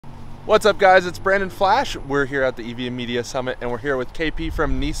What's up, guys? It's Brandon Flash. We're here at the EV and Media Summit, and we're here with KP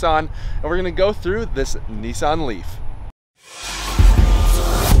from Nissan, and we're going to go through this Nissan Leaf.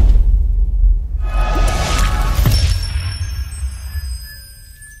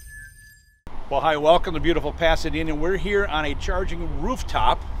 Well, hi, welcome to beautiful Pasadena. We're here on a charging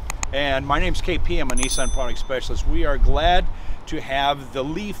rooftop, and my name's KP. I'm a Nissan product specialist. We are glad to have the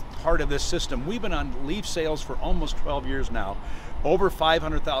Leaf part of this system. We've been on Leaf sales for almost 12 years now. Over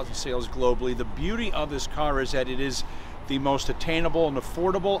 500,000 sales globally. The beauty of this car is that it is the most attainable and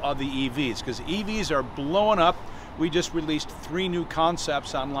affordable of the EVs, because EVs are blowing up. We just released 3 new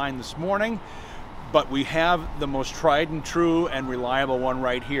concepts online this morning, but we have the most tried and true and reliable one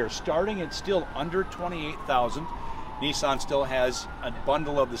right here. Starting at still under 28,000. Nissan still has a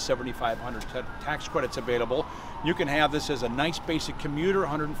bundle of the 7,500 tax credits available. You can have this as a nice basic commuter,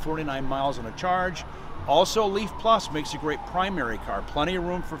 149 miles on a charge. Also, Leaf Plus makes a great primary car. Plenty of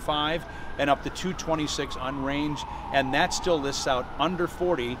room for 5 and up to 226 on range, and that still lists out under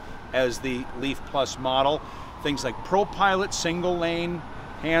 40 as the Leaf Plus model. Things like ProPilot, single lane,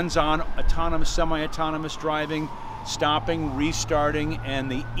 hands-on, autonomous, semi-autonomous driving, stopping, restarting,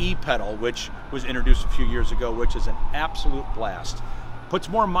 and the e-pedal, which was introduced a few years ago, which is an absolute blast. Puts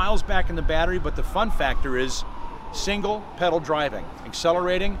more miles back in the battery, but the fun factor is single pedal driving.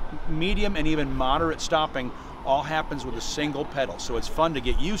 Accelerating, medium, and even moderate stopping all happens with a single pedal. So it's fun to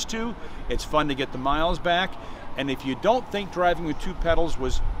get used to, it's fun to get the miles back, and if you don't think driving with 2 pedals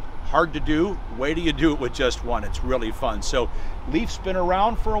was hard to do, wait till you do it with just 1. It's really fun. So Leaf's been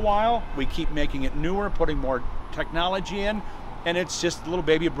around for a while. We keep making it newer, putting more technology in, and it's just a little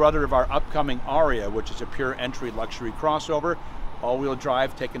baby brother of our upcoming Aria, which is a pure entry luxury crossover, all-wheel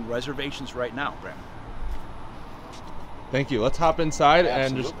drive, taking reservations right now, Branden. Thank you. Let's hop inside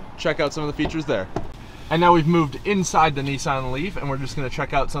and just check out some of the features there. And now we've moved inside the Nissan Leaf, and we're just going to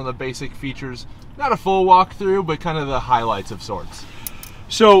check out some of the basic features. Not a full walkthrough, but kind of the highlights of sorts.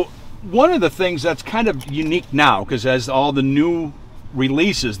 So one of the things that's kind of unique now, because as all the new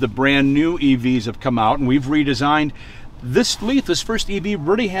releases, the brand new EVs have come out, and we've redesigned, this Leaf, this first EV,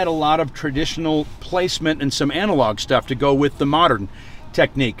 really had a lot of traditional placement and some analog stuff to go with the modern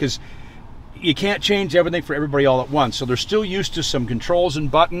technique, because you can't change everything for everybody all at once. So they're still used to some controls and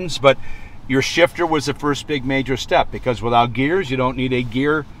buttons, but your shifter was the first big major step, because without gears, you don't need a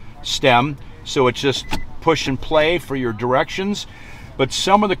gear stem. So it's just push and play for your directions. But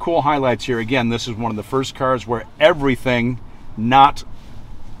some of the cool highlights here, again, this is one of the first cars where everything, not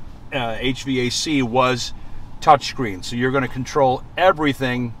HVAC, was touchscreen. So you're going to control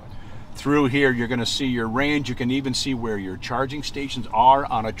everything through here. You're going to see your range. You can even see where your charging stations are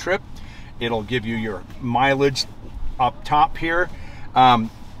on a trip. It'll give you your mileage up top here.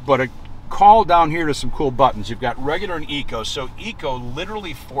 But a call down here to some cool buttons. You've got regular and eco. So eco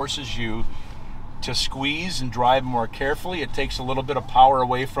literally forces you to squeeze and drive more carefully. It takes a little bit of power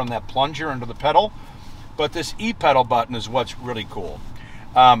away from that plunger into the pedal. But this e-pedal button is what's really cool.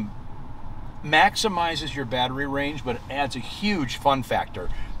 Maximizes your battery range, but it adds a huge fun factor.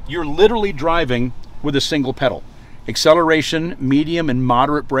 You're literally driving with a single pedal. Acceleration, medium, and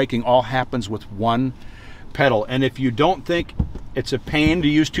moderate braking all happens with 1 pedal. And if you don't think it's a pain to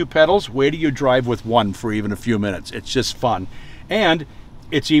use 2 pedals, wait till you drive with 1 for even a few minutes. It's just fun. And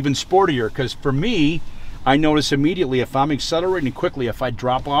it's even sportier, because for me, I notice immediately if I'm accelerating quickly, if I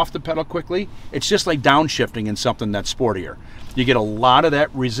drop off the pedal quickly, it's just like downshifting in something that's sportier. You get a lot of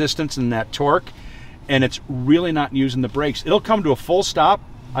that resistance and that torque, and it's really not using the brakes. It'll come to a full stop.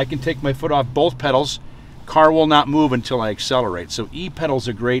 I can take my foot off both pedals. Car will not move until I accelerate. So e-pedal's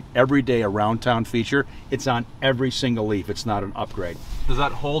a great everyday around town feature. It's on every single Leaf. It's not an upgrade. Does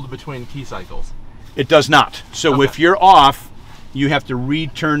that hold between key cycles? It does not. So okay. If you're off, you have to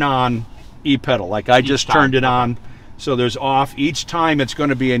re-turn on e-pedal. Like I just turned it on. So there's off. Each time it's going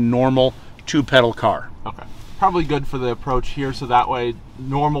to be a normal 2-pedal car. Okay. Probably good for the approach here, so that way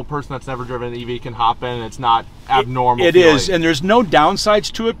normal person that's never driven an EV can hop in and it's not abnormal. It is, and there's no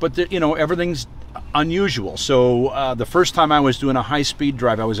downsides to it, but you know, everything's unusual. So the first time I was doing a high-speed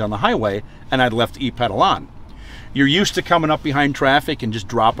drive, I was on the highway and I'd left e-pedal on. You're used to coming up behind traffic and just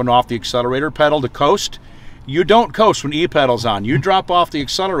dropping off the accelerator pedal to coast. You don't coast when e-pedal's on. You drop off the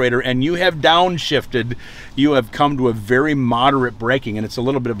accelerator and you have downshifted. You have come to a very moderate braking, and it's a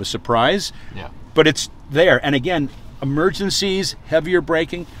little bit of a surprise. Yeah. But it's there. And again, emergencies, heavier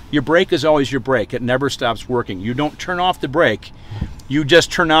braking, your brake is always your brake. It never stops working. You don't turn off the brake. You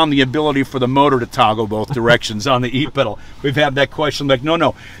just turn on the ability for the motor to toggle both directions on the e-pedal. We've had that question like,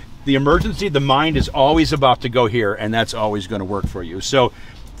 no, the emergency, the mind is always about to go here, and that's always going to work for you. So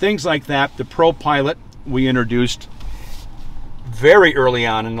things like that. The ProPilot we introduced very early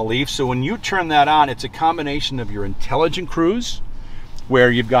on in the Leaf. So when you turn that on, it's a combination of your intelligent cruise, where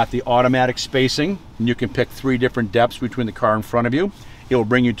you've got the automatic spacing, and you can pick 3 different depths between the car in front of you. It will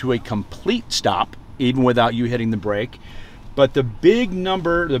bring you to a complete stop, even without you hitting the brake. But the big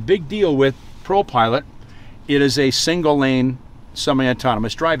deal with ProPilot, it is a single lane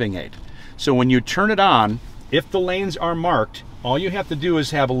semi-autonomous driving aid. So when you turn it on, if the lanes are marked, all you have to do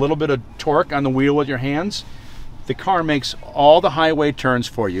is have a little bit of torque on the wheel with your hands. The car makes all the highway turns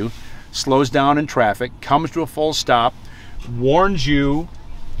for you, slows down in traffic, comes to a full stop, warns you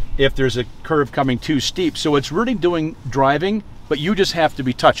if there's a curve coming too steep. So it's really doing driving, but you just have to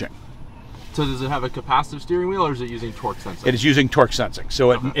be touching. So does it have a capacitive steering wheel, or is it using torque sensing? It is using torque sensing.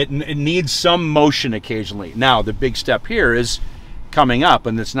 So it needs some motion occasionally. Now, the big step here is coming up,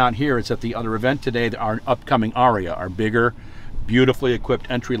 and it's not here, it's at the other event today, our upcoming Aria, our bigger, beautifully equipped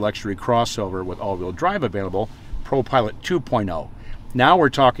entry luxury crossover with all-wheel drive available, ProPilot 2.0. Now we're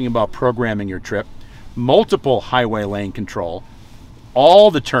talking about programming your trip, multiple highway lane control,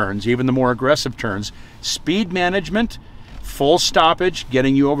 all the turns, even the more aggressive turns, speed management, full stoppage,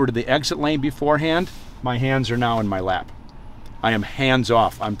 getting you over to the exit lane beforehand. My hands are now in my lap. I am hands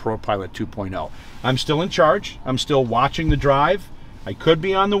off on ProPilot 2.0. I'm still in charge. I'm still watching the drive. I could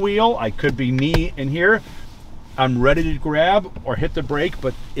be on the wheel. I could be knee in here. I'm ready to grab or hit the brake,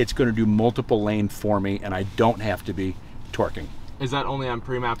 but it's going to do multiple lane for me, and I don't have to be torquing. Is that only on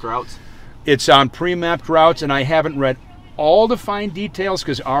pre-mapped routes? It's on pre-mapped routes, and I haven't read all the fine details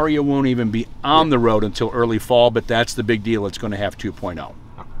because Aria won't even be on the road until early fall, but that's the big deal. It's going to have 2.0.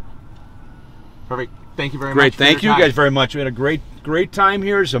 Perfect. Thank you very much. Great. Thank you guys very much. We had a great time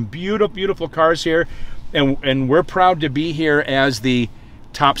here. Some beautiful cars here, and we're proud to be here as the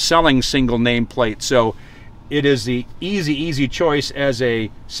top selling single nameplate. So it is the easy choice as a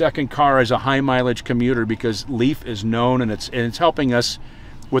second car, as a high mileage commuter, because Leaf is known, and it's helping us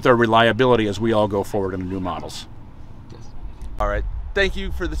with our reliability as we all go forward in the new models. All right, thank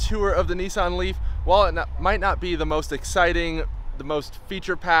you for the tour of the Nissan Leaf. While it might not be the most exciting, the most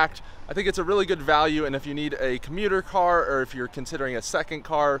feature-packed, I think it's a really good value, and if you need a commuter car, or if you're considering a second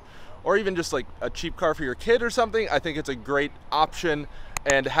car, or even just like a cheap car for your kid or something, I think it's a great option,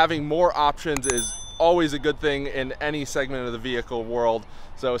 and having more options is always a good thing in any segment of the vehicle world.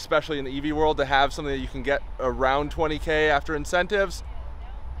 So especially in the EV world, to have something that you can get around 20K after incentives,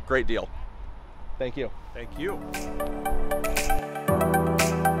 great deal. Thank you. Thank you.